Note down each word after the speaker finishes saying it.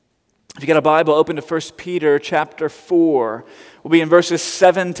If you got a Bible, open to 1 Peter chapter 4. We'll be in verses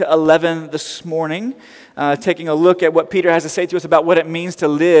 7 to 11 this morning, taking a look at what Peter has to say to us about what it means to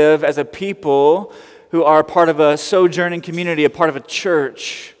live as a people who are part of a sojourning community, a part of a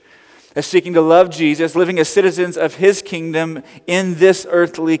church, as seeking to love Jesus, living as citizens of His kingdom in this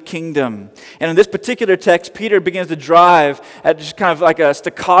earthly kingdom. And in this particular text, Peter begins to drive at just kind of like a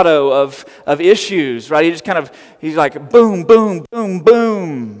staccato of issues, right? He's like boom, boom, boom,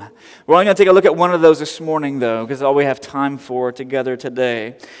 boom. We're only going to take a look at one of those this morning, though, because it's all we have time for together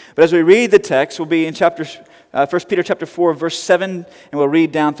today. But as we read the text, we'll be in 1 Peter chapter 4, verse 7, and we'll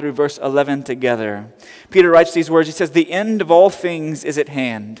read down through verse 11 together. Peter writes these words. He says, "The end of all things is at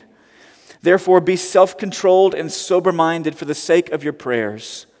hand. Therefore, be self-controlled and sober-minded for the sake of your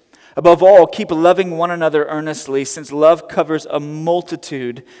prayers. Above all, keep loving one another earnestly, since love covers a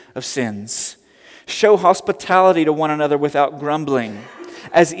multitude of sins. Show hospitality to one another without grumbling.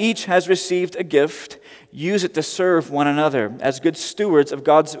 As each has received a gift, use it to serve one another as good stewards of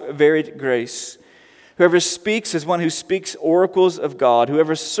God's varied grace. Whoever speaks is one who speaks oracles of God.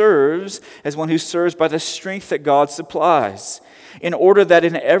 Whoever serves is one who serves by the strength that God supplies, in order that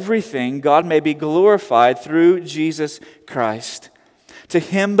in everything God may be glorified through Jesus Christ. To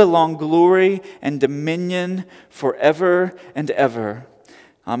Him belong glory and dominion forever and ever.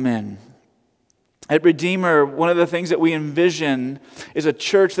 Amen." At Redeemer, one of the things that we envision is a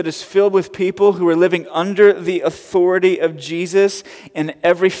church that is filled with people who are living under the authority of Jesus in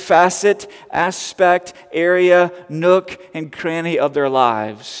every facet, aspect, area, nook, and cranny of their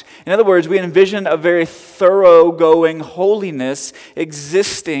lives. In other words, we envision a very thoroughgoing holiness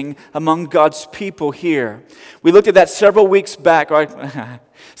existing among God's people here. We looked at that several weeks back,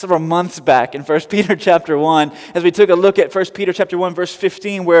 several months back in 1 Peter chapter 1, as we took a look at 1 Peter chapter 1, verse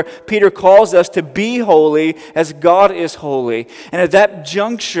 15, where Peter calls us to be holy as God is holy. And at that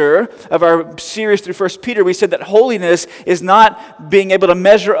juncture of our series through 1 Peter, we said that holiness is not being able to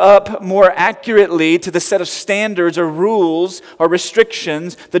measure up more accurately to the set of standards or rules or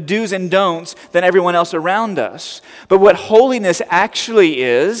restrictions, the do's and don'ts, than everyone else around us. But what holiness actually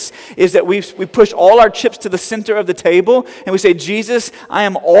is that we push all our chips to the center of the table and we say, "Jesus, I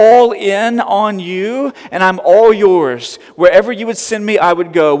am all in on you, and I'm all yours. Wherever you would send me, I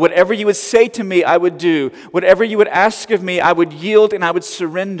would go. Whatever you would say to me, I would do. Whatever you would ask of me, I would yield and I would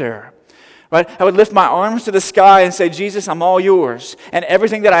surrender." Right? I would lift my arms to the sky and say, "Jesus, I'm all yours. And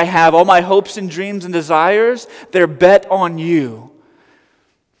everything that I have, all my hopes and dreams and desires, they're bet on you.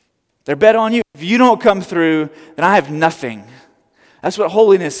 They're bet on you. If you don't come through, then I have nothing." That's what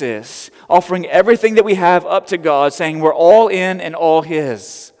holiness is. Offering everything that we have up to God, saying we're all in and all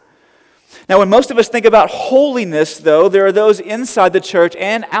His. Now, when most of us think about holiness, though, there are those inside the church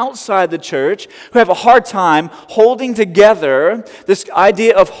and outside the church who have a hard time holding together this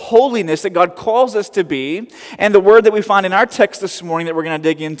idea of holiness that God calls us to be, and the word that we find in our text this morning that we're going to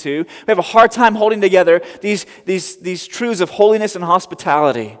dig into. We have a hard time holding together these truths of holiness and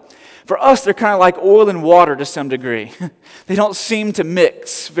hospitality. For us, they're kind of like oil and water to some degree. They don't seem to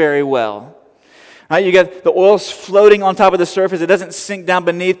mix very well. Right? You get the oil's floating on top of the surface. It doesn't sink down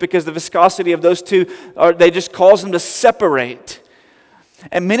beneath because the viscosity of those two, they just cause them to separate.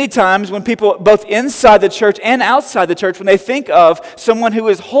 And many times when people, both inside the church and outside the church, when they think of someone who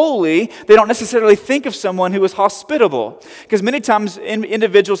is holy, they don't necessarily think of someone who is hospitable. Because many times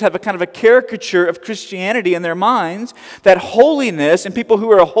individuals have a kind of a caricature of Christianity in their minds, that holiness and people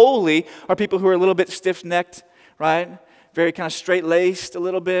who are holy are people who are a little bit stiff-necked, right? Very kind of straight-laced a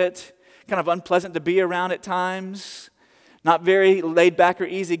little bit, kind of unpleasant to be around at times. Not very laid back or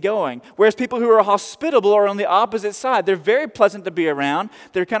easygoing. Whereas people who are hospitable are on the opposite side. They're very pleasant to be around.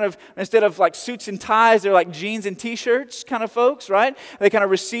 They're kind of, instead of like suits and ties, they're like jeans and t-shirts kind of folks, right? They kind of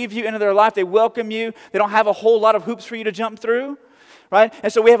receive you into their life. They welcome you. They don't have a whole lot of hoops for you to jump through, right?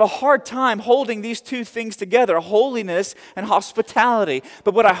 And so we have a hard time holding these two things together, holiness and hospitality.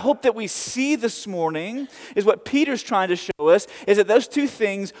 But what I hope that we see this morning is what Peter's trying to show us, is that those two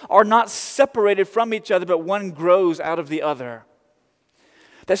things are not separated from each other, but one grows out of the other.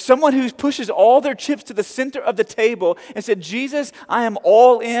 That someone who pushes all their chips to the center of the table and said, "Jesus, I am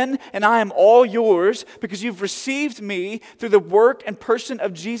all in and I am all yours because you've received me through the work and person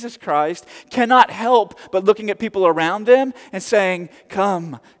of Jesus Christ," cannot help but looking at people around them and saying,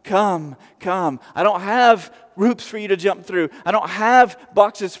 "Come, come, come. I don't have hoops for you to jump through. I don't have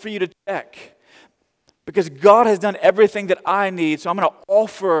boxes for you to check. Because God has done everything that I need, so I'm going to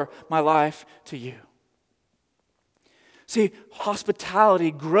offer my life to you." See,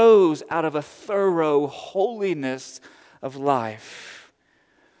 hospitality grows out of a thorough holiness of life.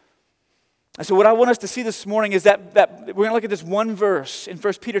 And so what I want us to see this morning is that we're going to look at this one verse in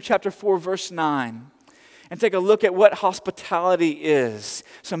 1 Peter chapter 4, verse 9, and take a look at what hospitality is,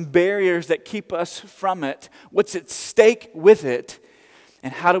 some barriers that keep us from it, what's at stake with it,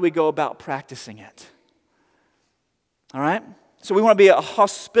 and how do we go about practicing it. All right? So we want to be a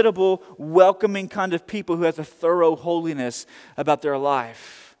hospitable, welcoming kind of people who has a thorough holiness about their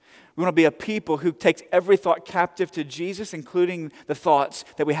life. We want to be a people who takes every thought captive to Jesus, including the thoughts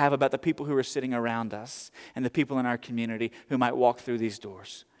that we have about the people who are sitting around us and the people in our community who might walk through these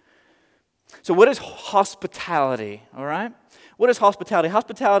doors. So what is hospitality, all right? What is hospitality?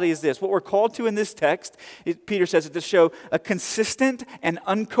 Hospitality is this. What we're called to in this text, Peter says it to show a consistent and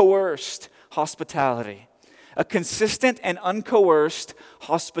uncoerced hospitality. A consistent and uncoerced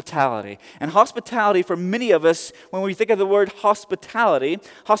hospitality. And hospitality, for many of us, when we think of the word hospitality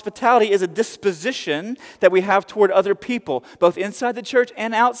is a disposition that we have toward other people, both inside the church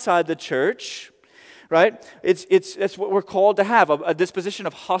and outside the church. Right? That's what we're called to have, a disposition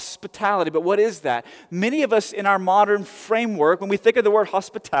of hospitality. But what is that? Many of us in our modern framework, when we think of the word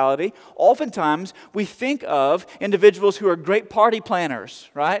hospitality, oftentimes we think of individuals who are great party planners,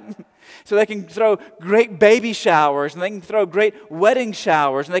 right? So they can throw great baby showers, and they can throw great wedding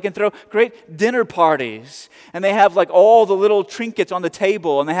showers, and they can throw great dinner parties. And they have like all the little trinkets on the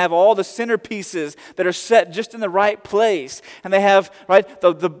table, and they have all the centerpieces that are set just in the right place. And they have, right,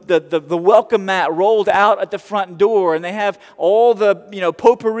 the welcome mat rolled out at the front door, and they have all the,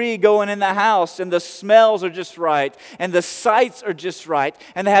 potpourri going in the house, and the smells are just right, and the sights are just right,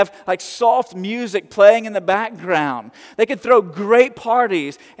 and they have like soft music playing in the background. They can throw great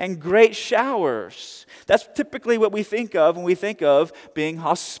parties and great showers. That's typically what we think of when we think of being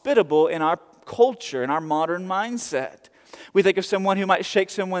hospitable in our culture, in our modern mindset. We think of someone who might shake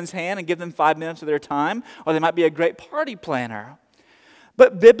someone's hand and give them 5 minutes of their time, or they might be a great party planner.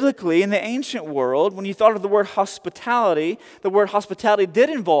 But biblically, in the ancient world, when you thought of the word hospitality did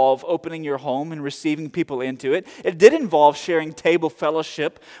involve opening your home and receiving people into it. It did involve sharing table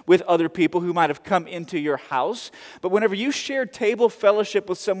fellowship with other people who might have come into your house. But whenever you share table fellowship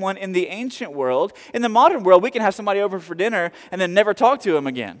with someone in the ancient world, in the modern world, we can have somebody over for dinner and then never talk to them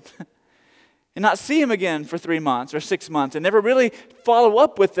again. And not see them again for 3 months or 6 months and never really follow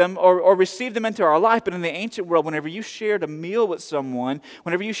up with them or receive them into our life. But in the ancient world, whenever you shared a meal with someone,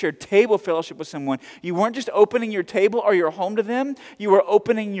 whenever you shared table fellowship with someone, you weren't just opening your table or your home to them, you were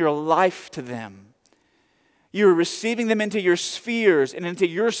opening your life to them. You were receiving them into your spheres and into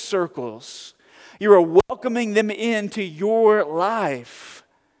your circles. You were welcoming them into your life.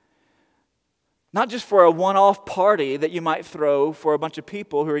 Not just for a one-off party that you might throw for a bunch of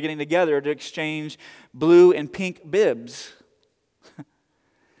people who are getting together to exchange blue and pink bibs.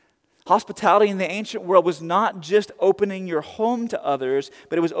 Hospitality in the ancient world was not just opening your home to others,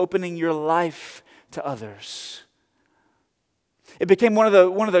 but it was opening your life to others. It became one of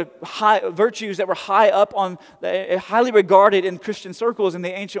the high virtues that were highly regarded in Christian circles in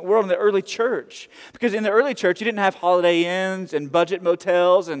the ancient world, in the early church. Because in the early church, you didn't have Holiday Inns and budget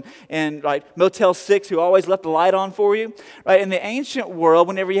motels and like Motel 6 who always left the light on for you. Right? In the ancient world,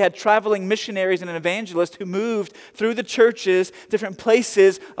 whenever you had traveling missionaries and an evangelist who moved through the churches, different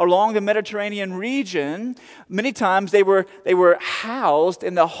places along the Mediterranean region, many times they were housed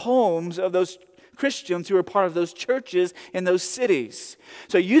in the homes of those Christians who were part of those churches in those cities.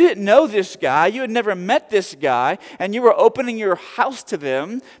 So you didn't know this guy, you had never met this guy, and you were opening your house to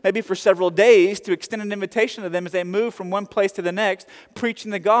them, maybe for several days, to extend an invitation to them as they moved from one place to the next, preaching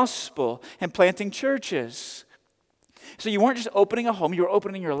the gospel and planting churches. So you weren't just opening a home, you were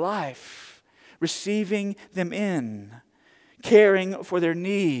opening your life, receiving them in, caring for their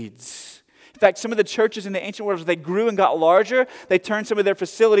needs. In fact, some of the churches in the ancient world, as they grew and got larger, they turned some of their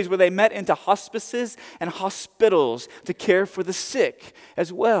facilities where they met into hospices and hospitals to care for the sick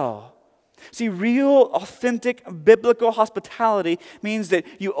as well. See, real, authentic, biblical hospitality means that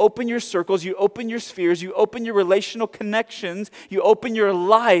you open your circles, you open your spheres, you open your relational connections, you open your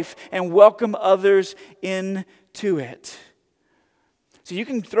life and welcome others into it. So you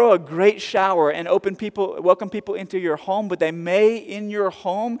can throw a great shower and welcome people into your home, but they may, in your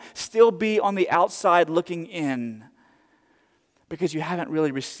home, still be on the outside looking in because you haven't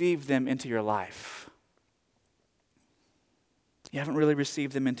really received them into your life. You haven't really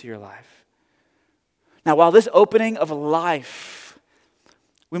received them into your life. Now, while this opening of life,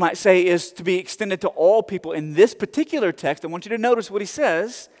 we might say, is to be extended to all people, in this particular text, I want you to notice what he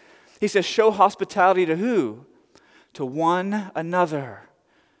says. He says, show hospitality to who? To one another.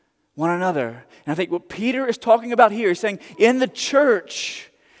 One another. And I think what Peter is talking about here is saying, in the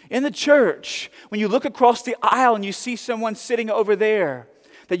church, when you look across the aisle and you see someone sitting over there,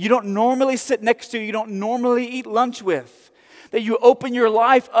 that you don't normally sit next to, you don't normally eat lunch with, that you open your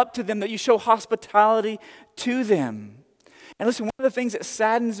life up to them, that you show hospitality to them. And listen, one of the things that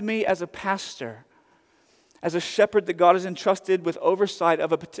saddens me as a pastor, as a shepherd that God has entrusted with oversight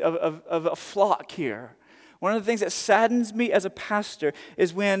of a flock here, one of the things that saddens me as a pastor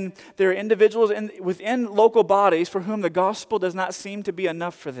is when there are individuals within local bodies for whom the gospel does not seem to be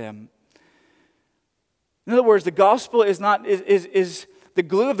enough for them. In other words, the gospel the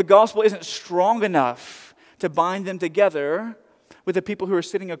glue of the gospel isn't strong enough to bind them together with the people who are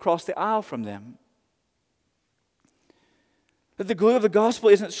sitting across the aisle from them. That the glue of the gospel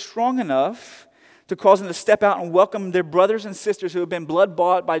isn't strong enough to cause them to step out and welcome their brothers and sisters who have been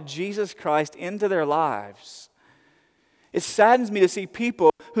blood-bought by Jesus Christ into their lives. It saddens me to see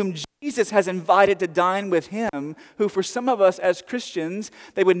people whom Jesus has invited to dine with him, who for some of us as Christians,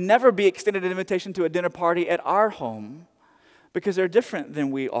 they would never be extended an invitation to a dinner party at our home because they're different than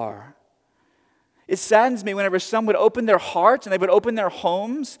we are. It saddens me whenever some would open their hearts and they would open their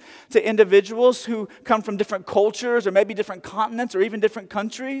homes to individuals who come from different cultures or maybe different continents or even different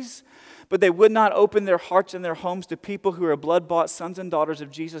countries, but they would not open their hearts and their homes to people who are blood-bought sons and daughters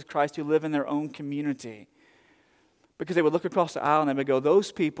of Jesus Christ who live in their own community. Because they would look across the aisle and they would go,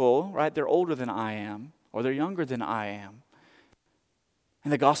 those people, right, they're older than I am, or they're younger than I am.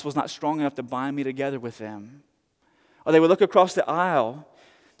 And the gospel's not strong enough to bind me together with them. Or they would look across the aisle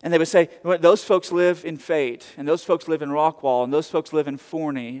and they would say, those folks live in Fate, and those folks live in Rockwall, and those folks live in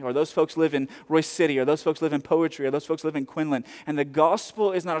Forney, or those folks live in Royce City, or those folks live in Poetry, or those folks live in Quinlan. And the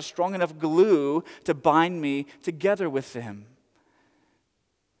gospel is not a strong enough glue to bind me together with them.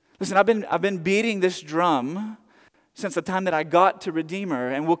 Listen, I've been beating this drum since the time that I got to Redeemer,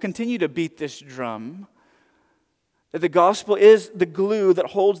 and will continue to beat this drum, that the gospel is the glue that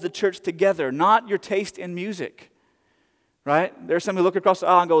holds the church together, not your taste in music. Right? There's some who look across the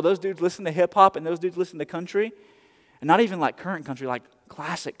aisle and go, those dudes listen to hip-hop and those dudes listen to country. And not even like current country, like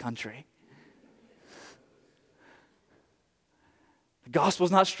classic country. The gospel's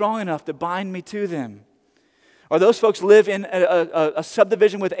not strong enough to bind me to them. Or those folks live in a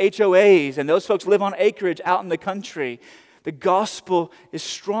subdivision with HOAs, and those folks live on acreage out in the country. The gospel is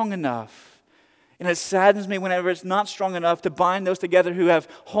strong enough. And it saddens me whenever it's not strong enough to bind those together who have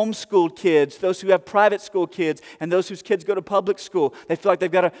homeschooled kids, those who have private school kids, and those whose kids go to public school. They feel like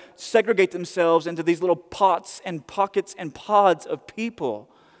they've got to segregate themselves into these little pots and pockets and pods of people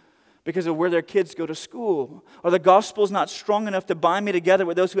because of where their kids go to school. Or the gospel is not strong enough to bind me together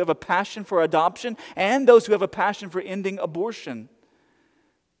with those who have a passion for adoption and those who have a passion for ending abortion.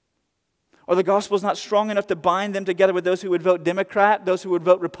 Or the gospel is not strong enough to bind them together with those who would vote Democrat, those who would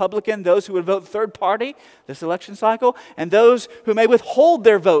vote Republican, those who would vote third party this election cycle, and those who may withhold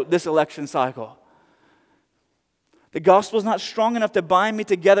their vote this election cycle. The gospel is not strong enough to bind me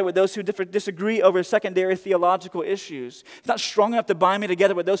together with those who disagree over secondary theological issues. It's not strong enough to bind me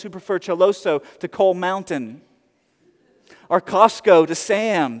together with those who prefer Choloso to Coal Mountain, or Costco to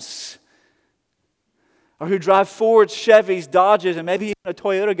Sam's, or who drive Fords, Chevys, Dodges, and maybe even a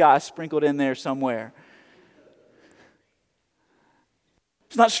Toyota guy sprinkled in there somewhere.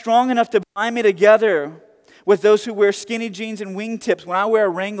 It's not strong enough to bind me together with those who wear skinny jeans and wingtips when I wear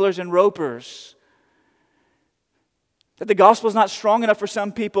Wranglers and Ropers. That the gospel is not strong enough for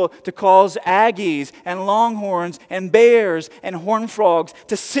some people to cause Aggies and Longhorns and Bears and Horned Frogs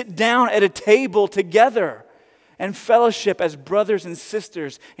to sit down at a table together and fellowship as brothers and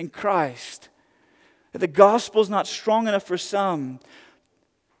sisters in Christ. That the gospel is not strong enough for some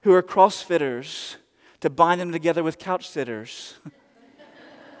who are CrossFitters to bind them together with couch sitters.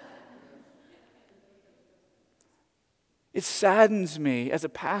 It saddens me as a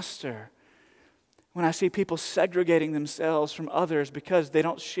pastor when I see people segregating themselves from others because they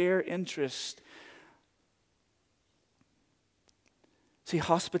don't share interest. See,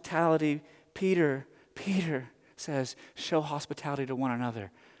 hospitality, Peter says, show hospitality to one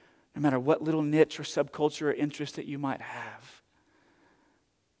another, no matter what little niche or subculture or interest that you might have.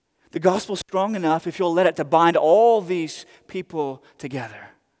 The gospel is strong enough, if you'll let it, to bind all these people together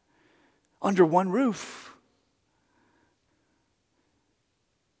under one roof.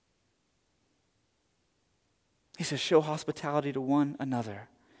 He says, show hospitality to one another.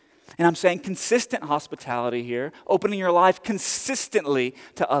 And I'm saying consistent hospitality here, opening your life consistently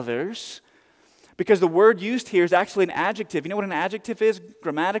to others, because the word used here is actually an adjective. You know what an adjective is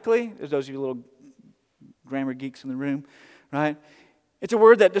grammatically? There's those of you little grammar geeks in the room, right? It's a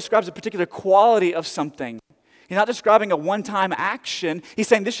word that describes a particular quality of something. He's not describing a one-time action. He's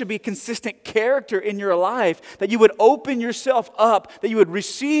saying this should be a consistent character in your life, that you would open yourself up, that you would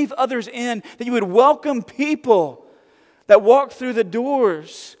receive others in, that you would welcome people that walk through the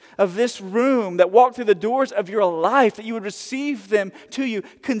doors of this room, that walk through the doors of your life, that you would receive them to you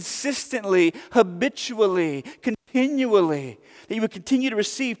consistently, habitually, continually, that you would continue to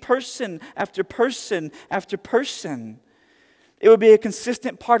receive person after person after person. It would be a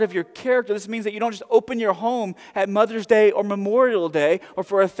consistent part of your character. This means that you don't just open your home at Mother's Day or Memorial Day or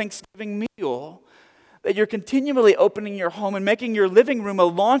for a Thanksgiving meal. That you're continually opening your home and making your living room a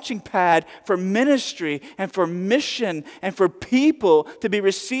launching pad for ministry and for mission and for people to be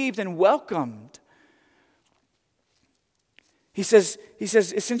received and welcomed. He says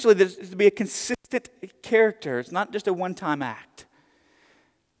essentially there's to be a consistent character. It's not just a one-time act.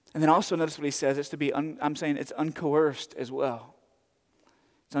 And then also notice what he says, it's to be, I'm saying it's uncoerced as well.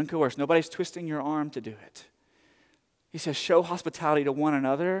 It's uncoerced. Nobody's twisting your arm to do it. He says show hospitality to one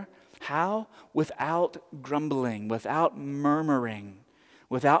another. How? Without grumbling, without murmuring,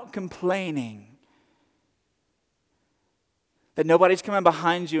 without complaining. That nobody's coming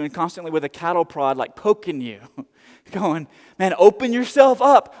behind you and constantly with a cattle prod like poking you. Going, man, open yourself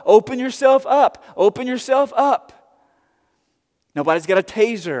up, open yourself up, open yourself up. Nobody's got a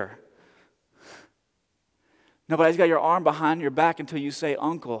taser. Nobody's got your arm behind your back until you say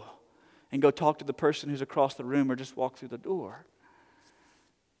uncle and go talk to the person who's across the room or just walk through the door.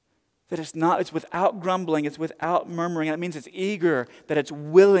 That it's without grumbling, it's without murmuring. That means it's eager, that it's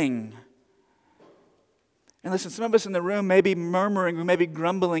willing. And listen, some of us in the room may be murmuring, we may be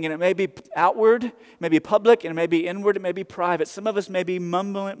grumbling, and it may be outward, it may be public, and it may be inward, it may be private. Some of us may be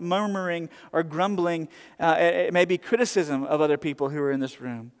murmuring or grumbling. It may be criticism of other people who are in this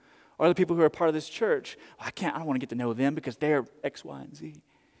room, or the people who are part of this church. I don't want to get to know them because they're X, Y, and Z.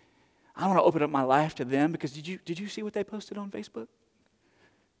 I don't want to open up my life to them because did you see what they posted on Facebook?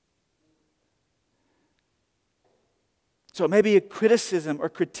 So it may be a criticism or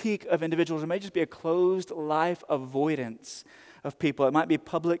critique of individuals. It may just be a closed life avoidance of people. It might be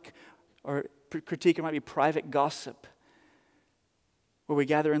public or critique. It might be private gossip, where we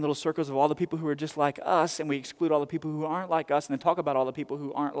gather in little circles of all the people who are just like us, and we exclude all the people who aren't like us, and then talk about all the people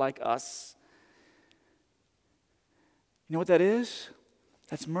who aren't like us. You know what that is?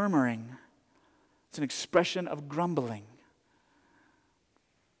 That's murmuring. It's an expression of grumbling.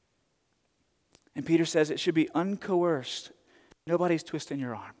 And Peter says it should be uncoerced. Nobody's twisting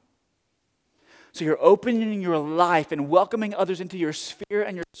your arm. So you're opening your life and welcoming others into your sphere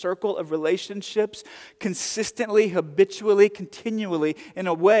and your circle of relationships consistently, habitually, continually, in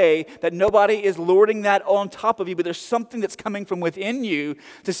a way that nobody is lording that on top of you, but there's something that's coming from within you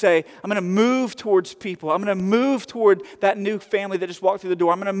to say, I'm going to move towards people. I'm going to move toward that new family that just walked through the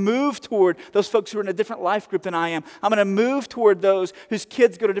door. I'm going to move toward those folks who are in a different life group than I am. I'm going to move toward those whose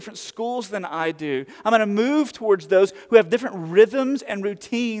kids go to different schools than I do. I'm going to move towards those who have different rhythms and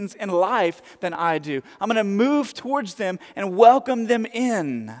routines in life than I do. I'm going to move towards them and welcome them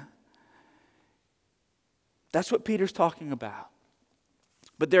in. That's what Peter's talking about.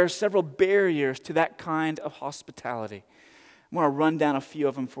 But there are several barriers to that kind of hospitality. I want to run down a few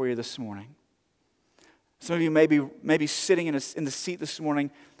of them for you this morning. Some of you may be sitting in the seat this morning,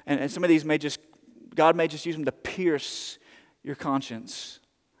 and some of these God may just use them to pierce your conscience.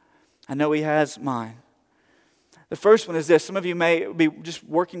 I know He has mine. The first one is this. Some of you may be just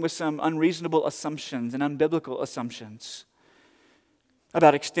working with some unreasonable assumptions and unbiblical assumptions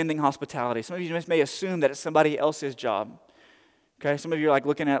about extending hospitality. Some of you just may assume that it's somebody else's job. Okay, some of you are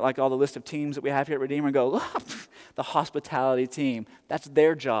looking at all the list of teams that we have here at Redeemer and go, the hospitality team, that's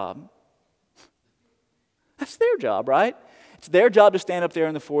their job. That's their job, right? It's their job to stand up there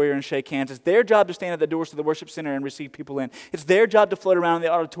in the foyer and shake hands. It's their job to stand at the doors to the worship center and receive people in. It's their job to float around in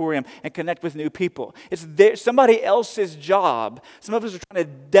the auditorium and connect with new people. It's somebody else's job. Some of us are trying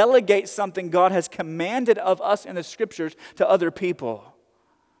to delegate something God has commanded of us in the Scriptures to other people.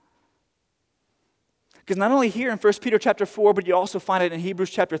 Because not only here in 1 Peter chapter 4, but you also find it in Hebrews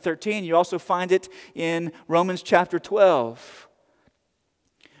chapter 13. You also find it in Romans chapter 12.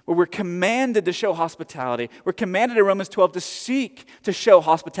 Where we're commanded to show hospitality. We're commanded in Romans 12 to seek to show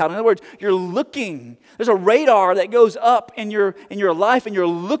hospitality. In other words, you're looking. There's a radar that goes up in your life, and you're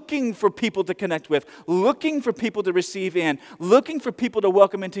looking for people to connect with, looking for people to receive in, looking for people to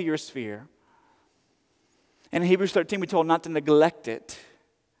welcome into your sphere. And in Hebrews 13, we're told not to neglect it.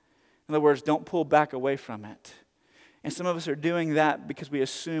 In other words, don't pull back away from it. And some of us are doing that because we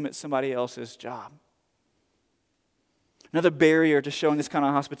assume it's somebody else's job. Another barrier to showing this kind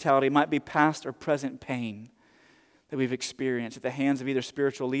of hospitality might be past or present pain that we've experienced at the hands of either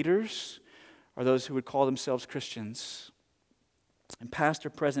spiritual leaders or those who would call themselves Christians. And past or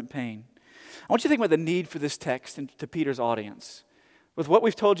present pain. I want you to think about the need for this text and to Peter's audience. With what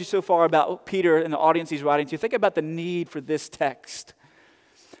we've told you so far about Peter and the audience he's writing to, think about the need for this text.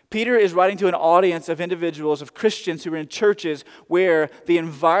 Peter is writing to an audience of individuals, of Christians who are in churches where the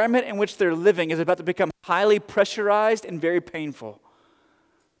environment in which they're living is about to become highly pressurized and very painful.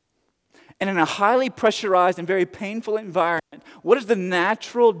 And in a highly pressurized and very painful environment, what is the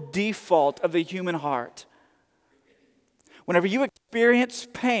natural default of the human heart? Whenever you experience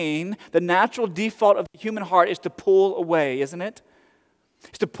pain, the natural default of the human heart is to pull away, isn't it?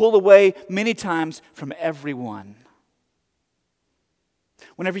 It's to pull away many times from everyone.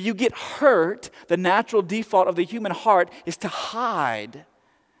 Whenever you get hurt, the natural default of the human heart is to hide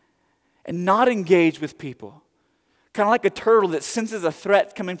and not engage with people. Kind of like a turtle that senses a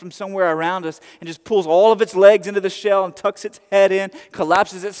threat coming from somewhere around us and just pulls all of its legs into the shell and tucks its head in,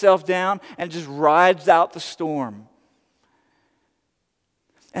 collapses itself down, and just rides out the storm.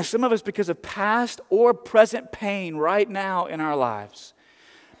 And some of us, because of past or present pain right now in our lives,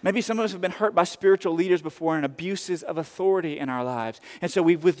 maybe some of us have been hurt by spiritual leaders before and abuses of authority in our lives. And so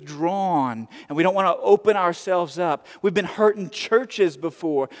we've withdrawn and we don't want to open ourselves up. We've been hurt in churches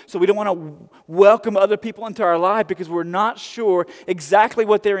before, so we don't want to welcome other people into our life because we're not sure exactly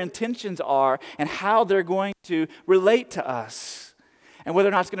what their intentions are and how they're going to relate to us. And whether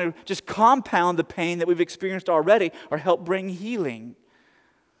or not it's going to just compound the pain that we've experienced already or help bring healing.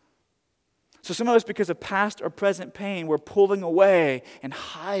 So some of us, because of past or present pain, we're pulling away and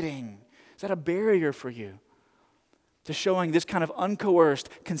hiding. Is that a barrier for you to showing this kind of uncoerced,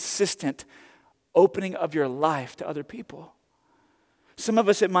 consistent opening of your life to other people? Some of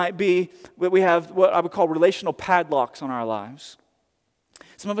us, it might be that we have what I would call relational padlocks on our lives.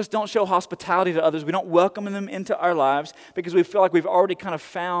 Some of us don't show hospitality to others. We don't welcome them into our lives because we feel like we've already kind of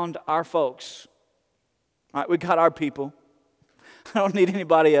found our folks. All right, we got our people. I don't need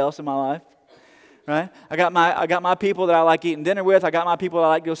anybody else in my life. Right? I got my people that I like eating dinner with. I got my people that I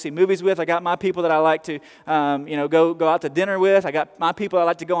like to go see movies with. I got my people that I like to go out to dinner with. I got my people I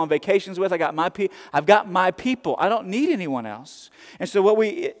like to go on vacations with. I've got my people. I don't need anyone else. And so what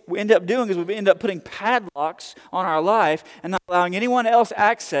we end up doing is we end up putting padlocks on our life and not allowing anyone else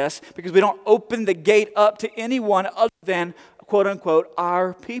access because we don't open the gate up to anyone other than, quote unquote,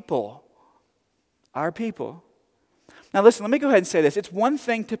 our people. Our people. Now listen, let me go ahead and say this. It's one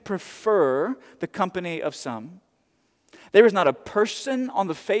thing to prefer the company of some. There is not a person on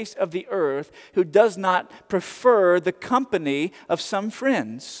the face of the earth who does not prefer the company of some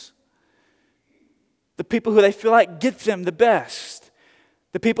friends. The people who they feel like get them the best.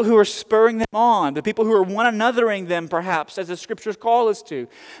 The people who are spurring them on. The people who are one anothering them, perhaps, as the scriptures call us to.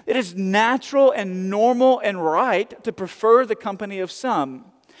 It is natural and normal and right to prefer the company of some.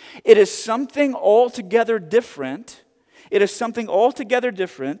 It is something altogether different. It is something altogether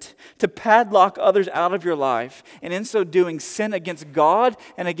different to padlock others out of your life and in so doing sin against God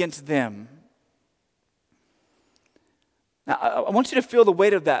and against them. Now, I want you to feel the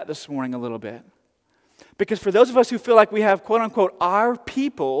weight of that this morning a little bit. Because for those of us who feel like we have, quote unquote, our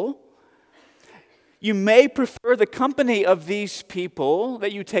people, you may prefer the company of these people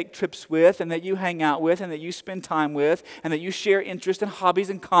that you take trips with and that you hang out with and that you spend time with and that you share interests and hobbies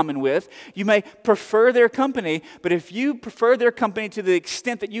in common with. You may prefer their company, but if you prefer their company to the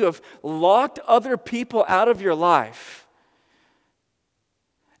extent that you have locked other people out of your life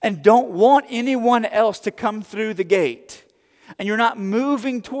and don't want anyone else to come through the gate and you're not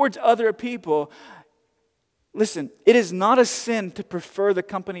moving towards other people, listen, it is not a sin to prefer the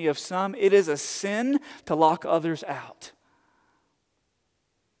company of some. It is a sin to lock others out.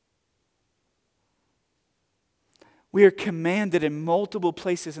 We are commanded in multiple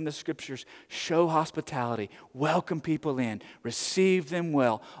places in the scriptures, show hospitality, welcome people in, receive them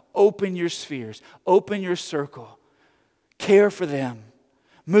well, open your spheres, open your circle, care for them,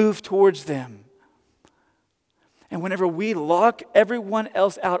 move towards them. And whenever we lock everyone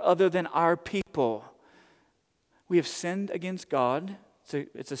else out other than our people, we have sinned against God.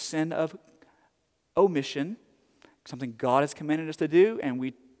 It's a sin of omission, something God has commanded us to do and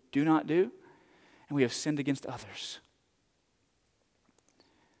we do not do. And we have sinned against others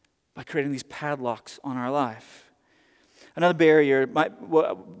by creating these padlocks on our life. Another barrier might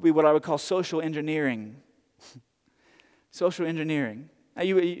be what I would call social engineering. Social engineering. Now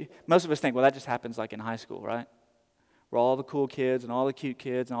most of us think, well, that just happens like in high school, right? Where all the cool kids and all the cute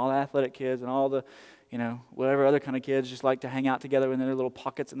kids and all the athletic kids and all the whatever other kind of kids just like to hang out together in their little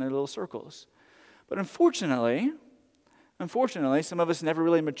pockets and their little circles. But unfortunately, some of us never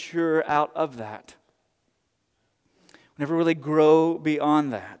really mature out of that. We never really grow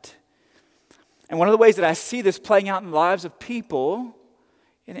beyond that. And one of the ways that I see this playing out in the lives of people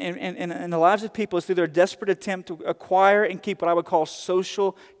in the lives of people is through their desperate attempt to acquire and keep what I would call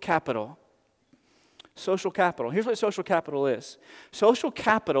social capital. Social capital. Here's what social capital is. Social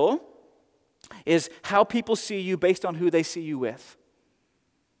capital is how people see you based on who they see you with.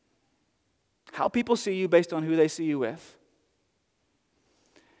 How people see you based on who they see you with.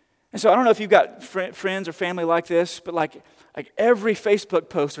 And so I don't know if you've got friends or family like this, but like every Facebook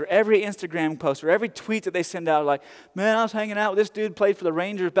post or every Instagram post or every tweet that they send out, like, man, I was hanging out with this dude, played for the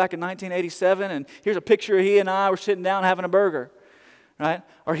Rangers back in 1987, and here's a picture of he and I were sitting down having a burger, right?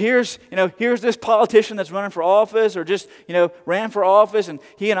 Or here's this politician that's running for office or just, ran for office, and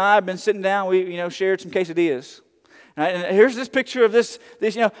he and I have been sitting down, we, shared some quesadillas. Right? And here's this picture of this,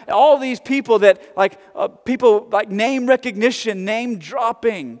 all these people that, people like name recognition, name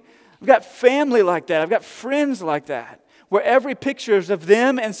dropping. I've got family like that. I've got friends like that, where every picture is of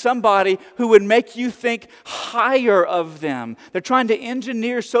them and somebody who would make you think higher of them. They're trying to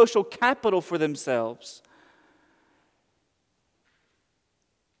engineer social capital for themselves.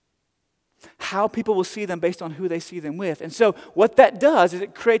 How people will see them based on who they see them with. And so what that does is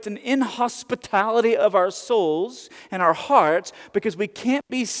it creates an inhospitality of our souls and our hearts, because we can't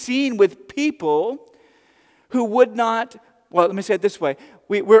be seen with people who would not, well, let me say it this way.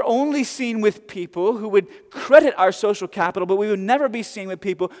 We're only seen with people who would credit our social capital, but we would never be seen with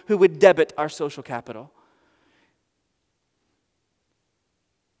people who would debit our social capital.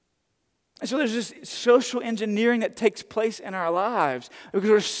 And so there's this social engineering that takes place in our lives because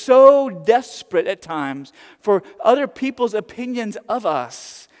we're so desperate at times for other people's opinions of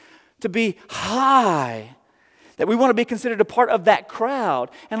us to be high, that we want to be considered a part of that crowd.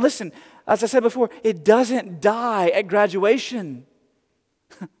 And listen, as I said before, it doesn't die at graduation.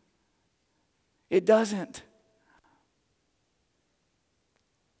 It doesn't.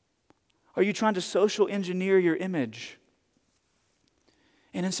 Are you trying to social engineer your image?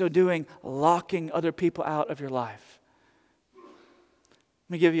 And in so doing, locking other people out of your life. Let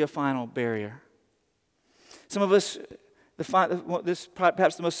me give you a final barrier. Some of us, this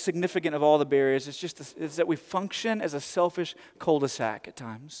perhaps the most significant of all the barriers, is that we function as a selfish cul-de-sac at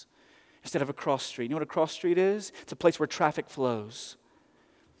times instead of a cross street. You know what a cross street is? It's a place where traffic flows.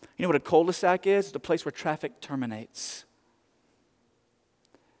 You know what a cul-de-sac is? It's a place where traffic terminates.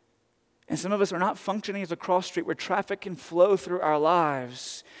 And some of us are not functioning as a cross street where traffic can flow through our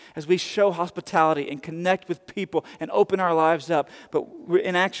lives as we show hospitality and connect with people and open our lives up. But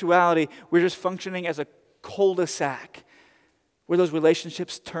in actuality, we're just functioning as a cul-de-sac where those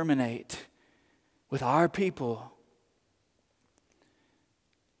relationships terminate with our people.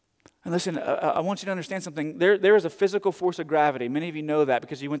 And listen, I want you to understand something. There is a physical force of gravity. Many of you know that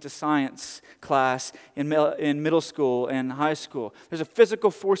because you went to science class in middle school and high school. There's a physical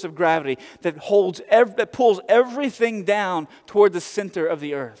force of gravity that pulls everything down toward the center of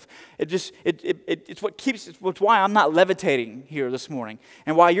the earth. It's why I'm not levitating here this morning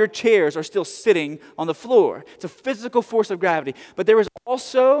and why your chairs are still sitting on the floor. It's a physical force of gravity. But there is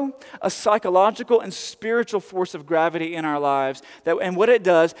also a psychological and spiritual force of gravity in our lives. And what it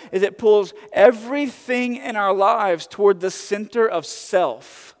does is it pulls everything in our lives toward the center of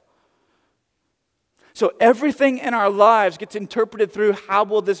self. So everything in our lives gets interpreted through, how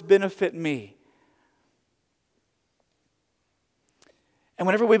will this benefit me? And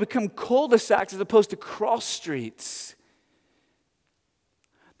whenever we become cul-de-sacs as opposed to cross streets,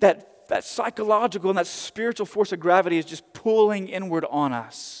 that psychological and that spiritual force of gravity is just pulling inward on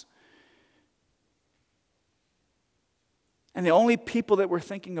us. And the only people that we're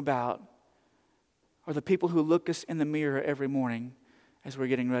thinking about are the people who look us in the mirror every morning as we're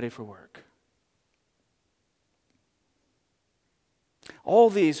getting ready for work. All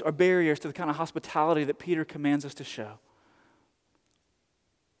these are barriers to the kind of hospitality that Peter commands us to show.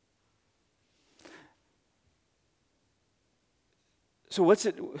 So what's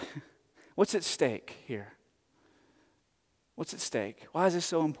at stake here? What's at stake? Why is this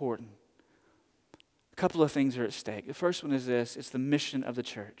so important? A couple of things are at stake. The first one is this: it's the mission of the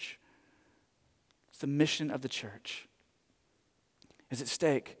church. It's the mission of the church. It's at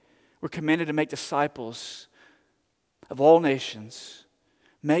stake. We're commanded to make disciples of all nations.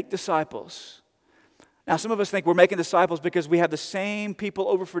 Make disciples. Now, some of us think we're making disciples because we have the same people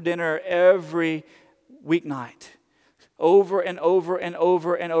over for dinner every weeknight. Over and over and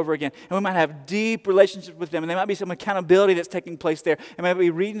over and over again. And we might have deep relationships with them, and there might be some accountability that's taking place there. And we might be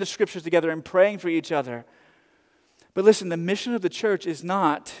reading the scriptures together and praying for each other. But listen, the mission of the church is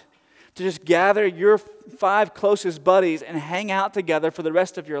not to just gather your 5 closest buddies and hang out together for the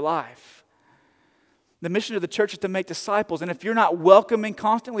rest of your life. The mission of the church is to make disciples. And if you're not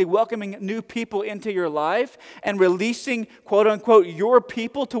constantly welcoming new people into your life and releasing, quote unquote, your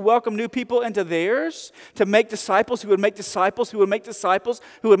people to welcome new people into theirs, to make disciples who would make disciples, who would make disciples,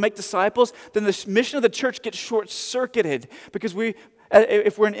 who would make disciples, then the mission of the church gets short-circuited because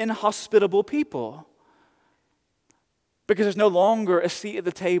if we're an inhospitable people. Because there's no longer a seat at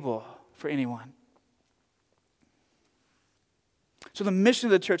the table for anyone. So the mission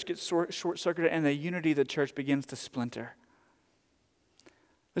of the church gets short-circuited and the unity of the church begins to splinter.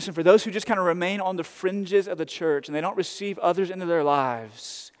 Listen, for those who just kind of remain on the fringes of the church and they don't receive others into their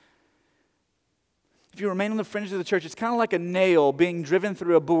lives, if you remain on the fringes of the church, it's kind of like a nail being driven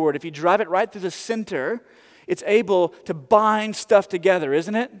through a board. If you drive it right through the center, it's able to bind stuff together,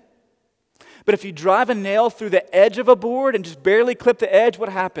 isn't it? But if you drive a nail through the edge of a board and just barely clip the edge, what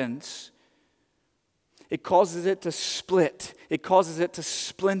happens? It causes it to split. It causes it to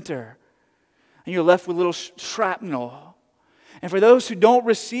splinter. And you're left with little shrapnel. And for those who don't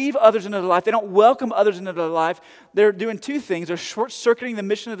receive others into their life, they don't welcome others into their life, they're doing two things. They're short-circuiting the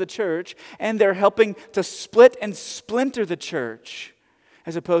mission of the church, and they're helping to split and splinter the church,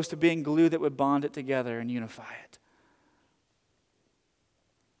 as opposed to being glue that would bond it together and unify it.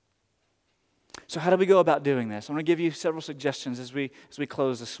 So how do we go about doing this? I want to give you several suggestions as we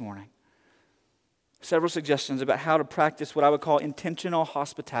close this morning. Several suggestions about how to practice what I would call intentional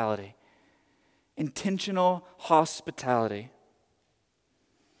hospitality. Intentional hospitality.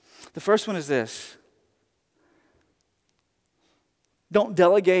 The first one is this. Don't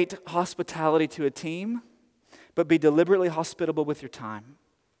delegate hospitality to a team, but be deliberately hospitable with your time.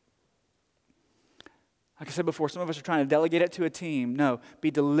 Like I said before, some of us are trying to delegate it to a team. No,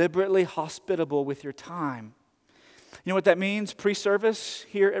 be deliberately hospitable with your time. You know what that means? Pre-service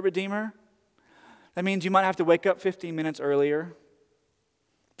here at Redeemer? That means you might have to wake up 15 minutes earlier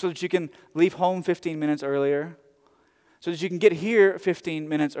so that you can leave home 15 minutes earlier, so that you can get here 15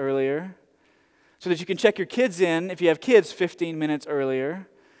 minutes earlier, so that you can check your kids in, if you have kids, 15 minutes earlier,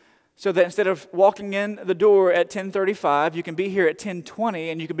 so that instead of walking in the door at 10:35, you can be here at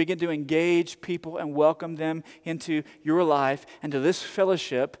 10:20 and you can begin to engage people and welcome them into your life and to this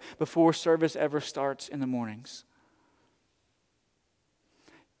fellowship before service ever starts in the mornings.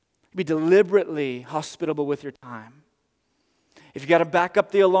 Be deliberately hospitable with your time. If you got to back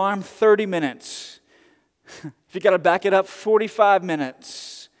up the alarm, 30 minutes. If you got to back it up, 45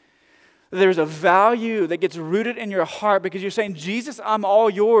 minutes. There's a value that gets rooted in your heart because you're saying, Jesus, I'm all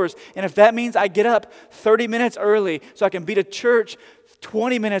yours. And if that means I get up 30 minutes early so I can be to church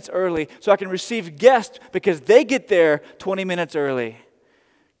 20 minutes early, so I can receive guests because they get there 20 minutes early.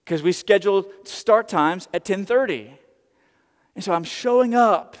 Because we scheduled start times at 10:30. And so I'm showing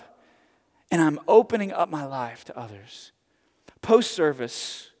up. And I'm opening up my life to others.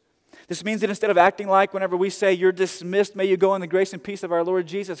 Post-service. This means that instead of acting like whenever we say you're dismissed, may you go in the grace and peace of our Lord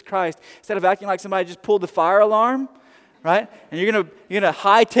Jesus Christ, instead of acting like somebody just pulled the fire alarm, right? And you're gonna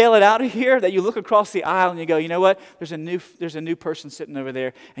hightail it out of here, that you look across the aisle and you go, you know what? There's a new person sitting over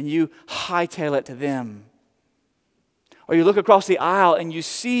there, and you hightail it to them. Or you look across the aisle and you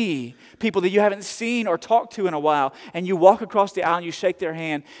see people that you haven't seen or talked to in a while, and you walk across the aisle and you shake their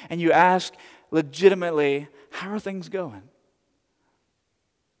hand and you ask legitimately, how are things going?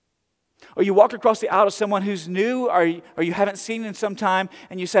 Or you walk across the aisle to someone who's new or you haven't seen in some time,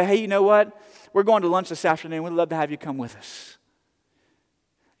 and you say, hey, you know what? We're going to lunch this afternoon. We'd love to have you come with us.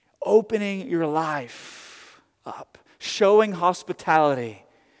 Opening your life up, showing hospitality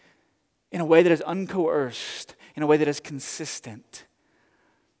in a way that is uncoerced, in a way that is consistent.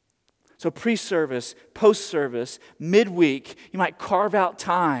 So pre-service, post-service, midweek, you might carve out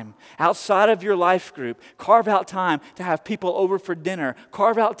time outside of your life group. Carve out time to have people over for dinner.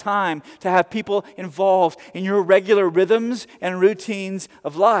 Carve out time to have people involved in your regular rhythms and routines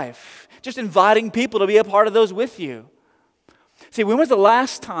of life. Just inviting people to be a part of those with you. See, when was the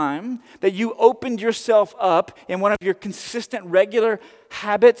last time that you opened yourself up in one of your consistent, regular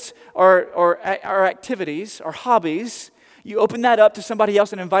habits or activities or hobbies? You opened that up to somebody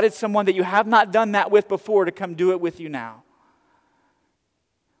else and invited someone that you have not done that with before to come do it with you now.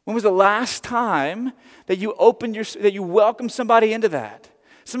 When was the last time that you that you welcomed somebody into that?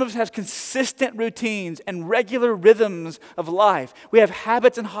 Some of us have consistent routines and regular rhythms of life. We have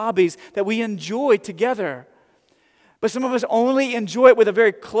habits and hobbies that we enjoy together. But some of us only enjoy it with a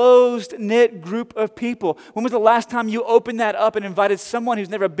very closed-knit group of people. When was the last time you opened that up and invited someone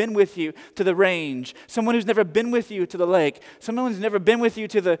who's never been with you to the range, someone who's never been with you to the lake, someone who's never been with you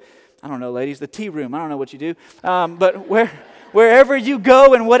to the, I don't know, ladies, the tea room. I don't know what you do. But wherever you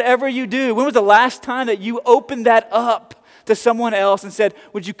go and whatever you do, when was the last time that you opened that up to someone else and said,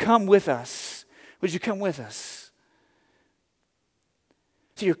 would you come with us? Would you come with us?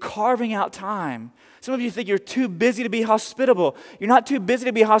 So you're carving out time. Some of you think you're too busy to be hospitable. You're not too busy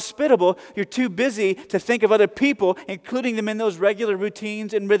to be hospitable. You're too busy to think of other people, including them in those regular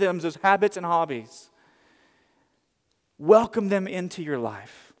routines and rhythms, those habits and hobbies. Welcome them into your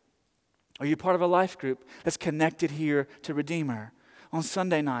life. Are you part of a life group that's connected here to Redeemer? On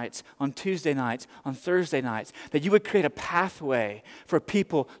Sunday nights, on Tuesday nights, on Thursday nights, that you would create a pathway for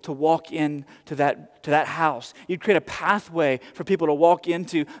people to walk into that house. You'd create a pathway for people to walk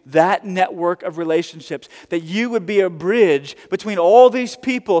into that network of relationships, that you would be a bridge between all these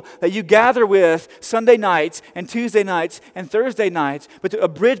people that you gather with Sunday nights and Tuesday nights and Thursday nights, but a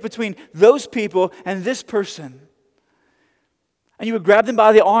bridge between those people and this person. And you would grab them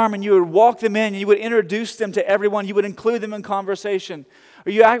by the arm and you would walk them in and you would introduce them to everyone. You would include them in conversation.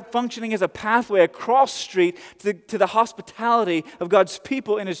 Are you functioning as a pathway across street to the hospitality of God's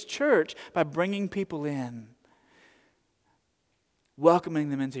people in His church by bringing people in, welcoming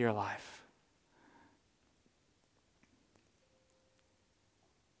them into your life?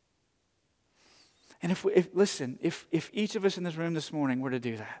 And if each of us in this room this morning were to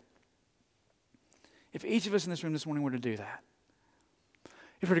do that, if each of us in this room this morning were to do that,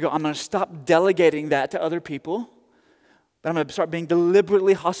 if we're to go, I'm going to stop delegating that to other people, but I'm going to start being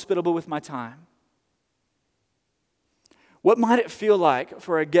deliberately hospitable with my time. What might it feel like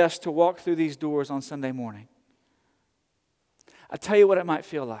for a guest to walk through these doors on Sunday morning? I'll tell you what it might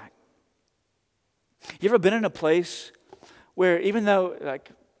feel like. You ever been in a place where even though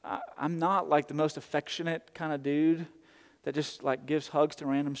I'm not like the most affectionate kind of dude that just like gives hugs to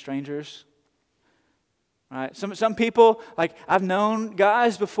random strangers? Right? Some people, like I've known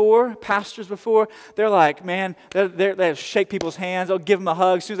guys before, pastors before, they're like, man, they shake people's hands, they'll give them a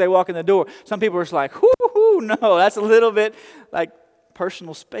hug as soon as they walk in the door. Some people are just like, no, that's a little bit like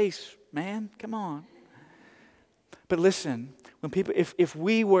personal space, man, come on. But listen, when people, if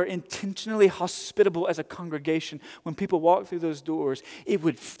we were intentionally hospitable as a congregation, when people walk through those doors, there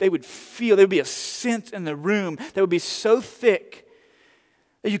would be a sense in the room that would be so thick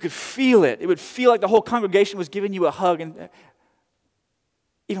that you could feel it. It would feel like the whole congregation was giving you a hug, and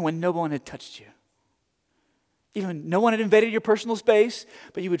even when no one had touched you. Even when no one had invaded your personal space,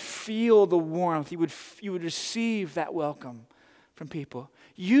 but you would feel the warmth. You would receive that welcome from people.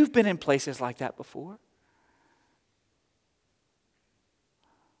 You've been in places like that before.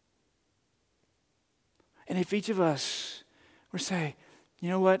 And if each of us were to say, you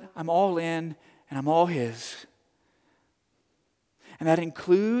know what, I'm all in and I'm all His. And that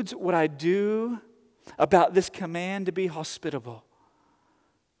includes what I do about this command to be hospitable.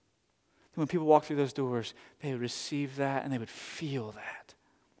 When people walk through those doors, they would receive that and they would feel that.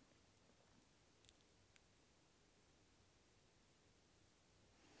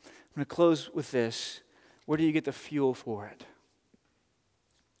 I'm going to close with this. Where do you get the fuel for it?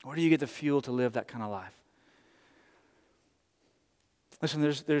 Where do you get the fuel to live that kind of life? Listen,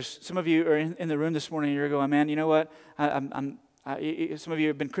 there's some of you are in the room this morning and you're going, man, you know what? Some of you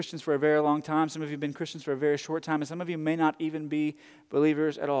have been Christians for a very long time. Some of you have been Christians for a very short time. And some of you may not even be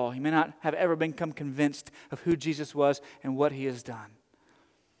believers at all. You may not have ever become convinced of who Jesus was and what He has done.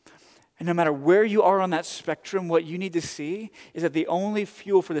 And no matter where you are on that spectrum, what you need to see is that the only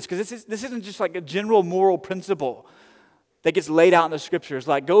fuel for this, because this isn't just like a general moral principle that gets laid out in the Scriptures,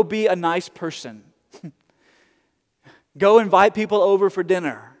 like go be a nice person. Go invite people over for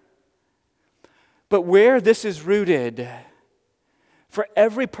dinner. But where this is rooted, for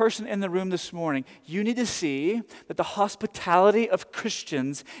every person in the room this morning, you need to see that the hospitality of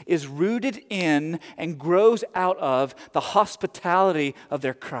Christians is rooted in and grows out of the hospitality of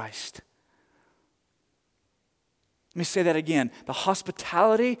their Christ. Let me say that again. The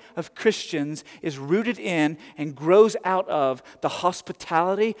hospitality of Christians is rooted in and grows out of the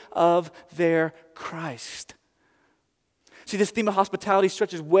hospitality of their Christ. See, this theme of hospitality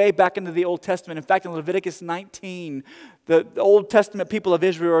stretches way back into the Old Testament. In fact, in Leviticus 19, the Old Testament people of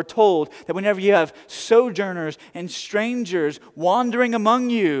Israel are told that whenever you have sojourners and strangers wandering among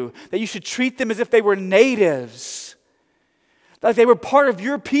you, that you should treat them as if they were natives, like they were part of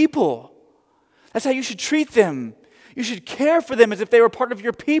your people. That's how you should treat them. You should care for them as if they were part of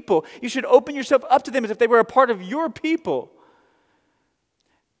your people. You should open yourself up to them as if they were a part of your people.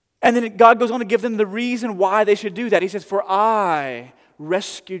 And then God goes on to give them the reason why they should do that. He says, for I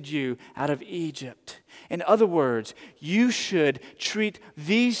rescued you out of Egypt. In other words, you should treat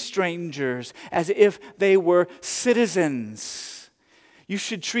these strangers as if they were citizens. You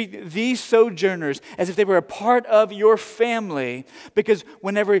should treat these sojourners as if they were a part of your family, because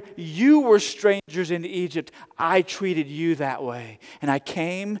whenever you were strangers in Egypt, I treated you that way. And I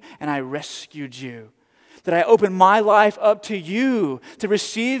came and I rescued you. That I opened my life up to you to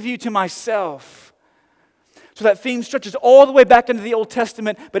receive you to myself. So that theme stretches all the way back into the Old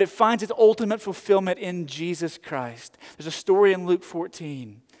Testament, but it finds its ultimate fulfillment in Jesus Christ. There's a story in Luke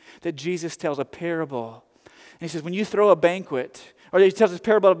 14 that Jesus tells, a parable. And he says, when you throw a banquet, or he tells this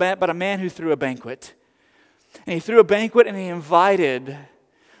parable about a man who threw a banquet. And he threw a banquet and he invited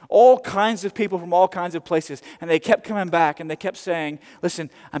all kinds of people from all kinds of places. And they kept coming back and they kept saying, listen,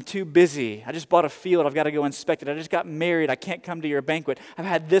 I'm too busy. I just bought a field. I've got to go inspect it. I just got married. I can't come to your banquet. I've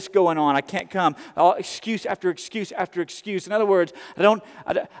had this going on. I can't come. Excuse after excuse after excuse. In other words, I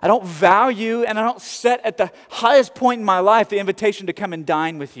don't value and I don't set at the highest point in my life the invitation to come and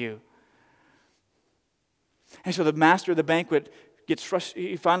dine with you. And so the master of the banquet gets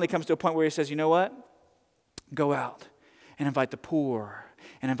frustrated. He finally comes to a point where he says, you know what? Go out and invite the poor,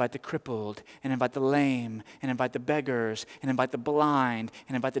 and invite the crippled, and invite the lame, and invite the beggars, and invite the blind,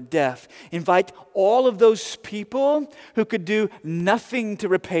 and invite the deaf. Invite all of those people who could do nothing to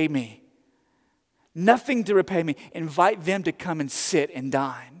repay me. Nothing to repay me. Invite them to come and sit and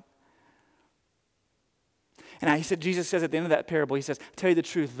dine. And he said, Jesus says at the end of that parable, he says, tell you the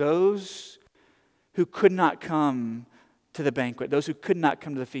truth, those who could not come to the banquet, those who could not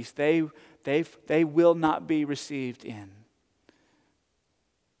come to the feast, they will not be received in.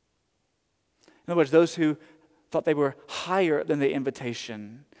 In other words, those who thought they were higher than the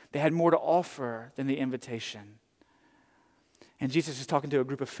invitation, they had more to offer than the invitation. And Jesus is talking to a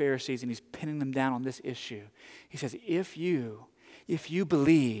group of Pharisees and he's pinning them down on this issue. He says, if you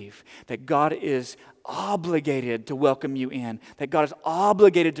believe that God is obligated to welcome you in, that God is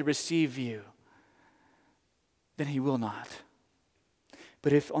obligated to receive you, then he will not.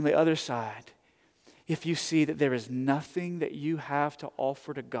 But if on the other side, if you see that there is nothing that you have to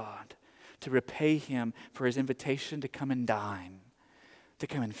offer to God to repay him for his invitation to come and dine, to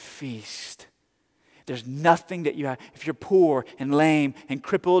come and feast, there's nothing that you have. If you're poor and lame and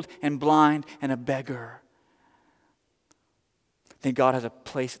crippled and blind and a beggar, then God has a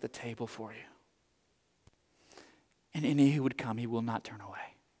place at the table for you. And any who would come, he will not turn away.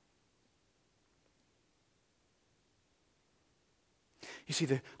 You see,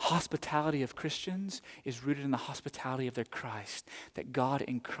 the hospitality of Christians is rooted in the hospitality of their Christ, that God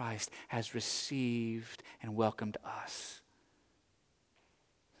in Christ has received and welcomed us.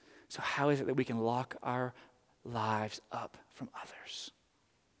 So how is it that we can lock our lives up from others?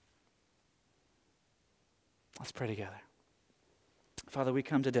 Let's pray together. Father, we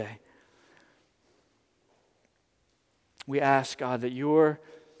come today. We ask, God, that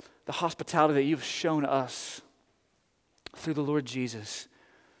the hospitality that you've shown us through the Lord Jesus,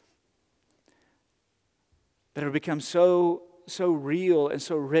 that it would become so real and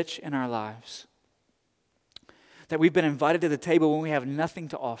so rich in our lives, that we've been invited to the table when we have nothing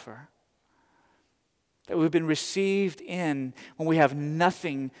to offer, that we've been received in when we have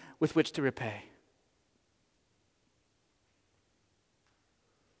nothing with which to repay.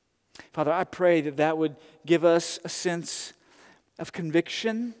 Father, I pray that would give us a sense of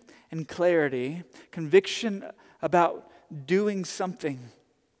conviction and clarity, conviction about doing something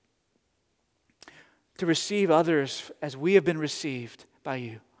to receive others as we have been received by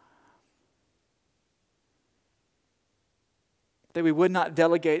you. That we would not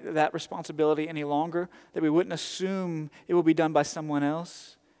delegate that responsibility any longer, that we wouldn't assume it will be done by someone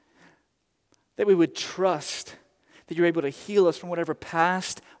else, that we would trust that you're able to heal us from whatever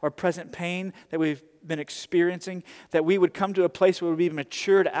past or present pain that we've been experiencing, that we would come to a place where we'd be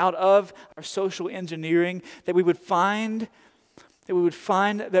matured out of our social engineering, that we would find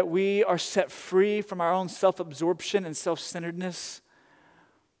that we are set free from our own self-absorption and self-centeredness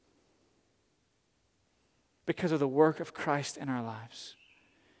because of the work of Christ in our lives.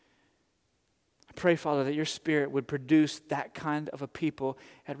 I pray, Father, that your Spirit would produce that kind of a people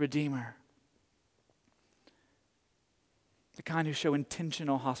at Redeemer. The kind who show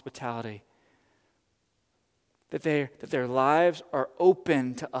intentional hospitality. That their lives are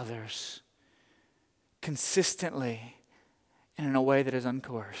open to others consistently and in a way that is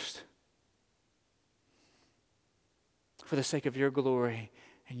uncoerced. For the sake of your glory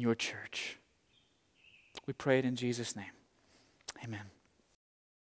and your church. We pray it in Jesus' name. Amen.